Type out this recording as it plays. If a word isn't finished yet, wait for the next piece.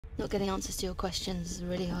Not getting answers to your questions is a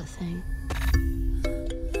really hard thing.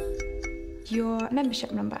 Your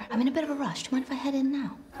membership number. I'm in a bit of a rush. Do you mind if I head in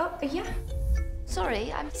now? Oh, yeah.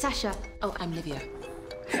 Sorry, I'm Sasha. Oh, I'm Livia.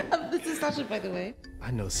 This is Sasha, by the way.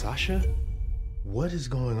 I know Sasha? What is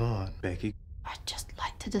going on, Becky? I'd just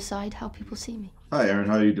like to decide how people see me. Hi, Erin.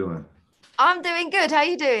 How you doing? I'm doing good. How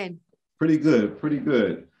you doing? Pretty good. Pretty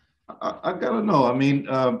good. I gotta know. I mean,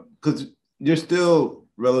 because you're still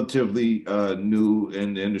relatively new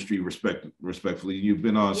in the industry. Respectfully, you've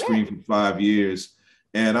been on screen for 5 years,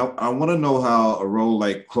 and I want to know how a role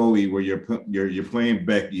like Chloe, where you're playing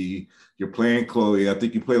Becky, you're playing Chloe. I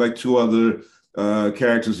think you play like two other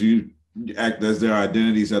characters. You act as their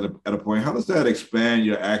identities at a point. How does that expand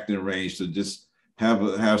your acting range to just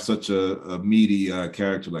have such a meaty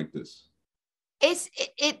character like this?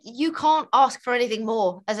 You can't ask for anything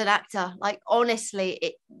more as an actor. Like,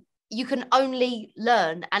 honestly, you can only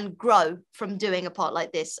learn and grow from doing a part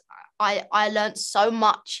like this. I learned so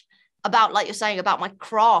much about, like you're saying, about my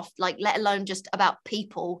craft, like, let alone just about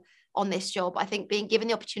people on this job. I think being given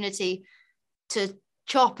the opportunity to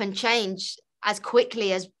chop and change as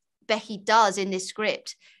quickly as Becky does in this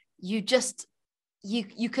script, you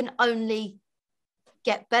can only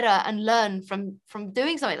get better and learn from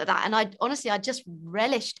doing something like that. And I just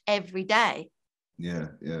relished every day. Yeah.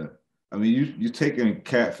 I mean, you taking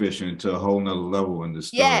catfishing to a whole nother level in this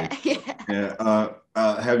story. Yeah.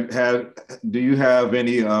 Do you have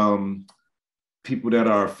any people that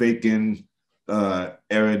are faking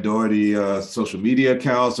Erin Doherty social media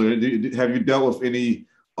accounts, or have you dealt with any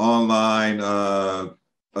online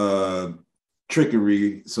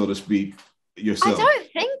trickery, so to speak, yourself? I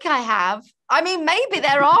don't think I have. I mean, maybe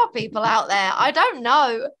there are people out there. I don't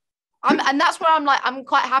know. And that's where I'm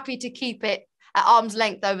quite happy to keep it at arm's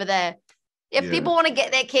length over there. If people want to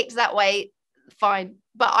get their kicks that way, fine.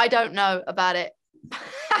 But I don't know about it.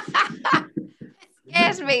 It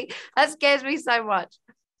scares me. That scares me so much.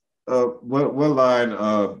 One line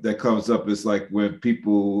that comes up is like, when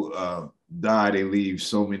people die, they leave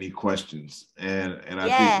so many questions, and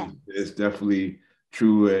I think it's definitely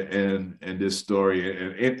true in this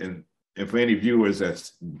story. And for any viewers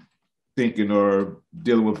that's thinking or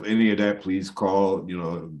dealing with any of that, please call,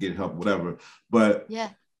 get help, whatever. But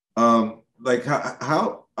like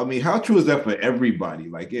how true is that for everybody?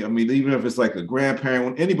 Like, I mean, even if it's like a grandparent,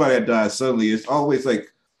 when anybody that dies suddenly, it's always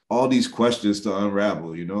like all these questions to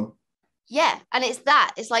unravel, Yeah, and it's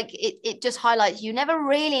like it just highlights you never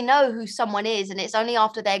really know who someone is, and it's only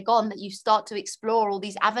after they're gone that you start to explore all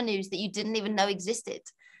these avenues that you didn't even know existed.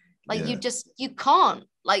 Like, you can't,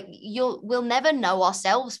 like, we'll never know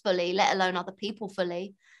ourselves fully, let alone other people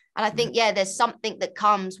fully. And I think there's something that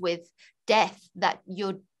comes with death that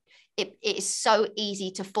it is so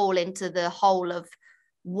easy to fall into the hole of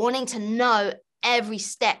wanting to know every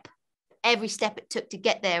step it took to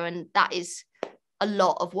get there, and that is a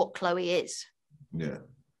lot of what Chloe is. Yeah.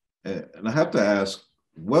 And I have to ask,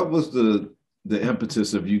 what was the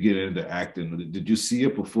impetus of you getting into acting? Did you see a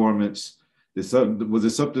performance? Was it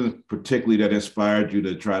something particularly that inspired you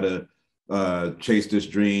to try to chase this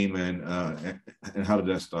dream? And how did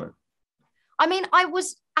that start? I mean, I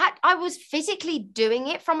was physically doing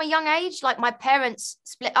it from a young age. Like, my parents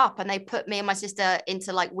split up and they put me and my sister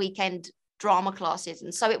into like weekend drama classes.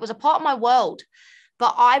 And so it was a part of my world.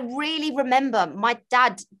 But I really remember my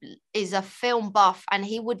dad is a film buff, and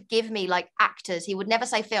he would give me like actors. He would never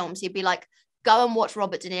say films. He'd be like, go and watch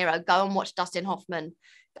Robert De Niro, go and watch Dustin Hoffman.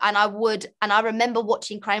 And I remember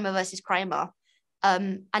watching Kramer versus Kramer.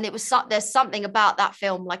 And there's something about that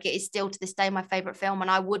film, like, it is still to this day my favorite film. And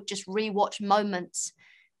I would just rewatch moments.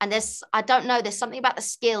 And there's something about the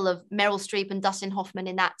skill of Meryl Streep and Dustin Hoffman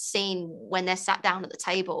in that scene when they're sat down at the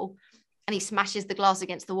table and he smashes the glass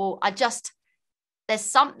against the wall. There's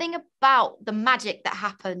something about the magic that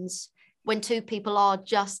happens when two people are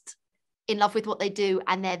just in love with what they do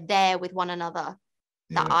and they're there with one another.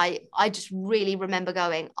 That I just really remember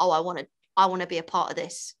going, oh, I want to be a part of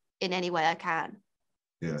this in any way I can.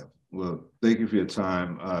 Yeah. Well, thank you for your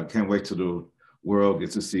time. Can't wait till the world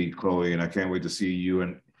gets to see Chloe, and I can't wait to see you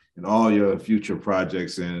and all your future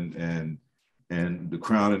projects and The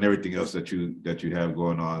Crown and everything else that you have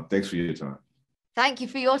going on. Thanks for your time. Thank you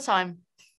for your time.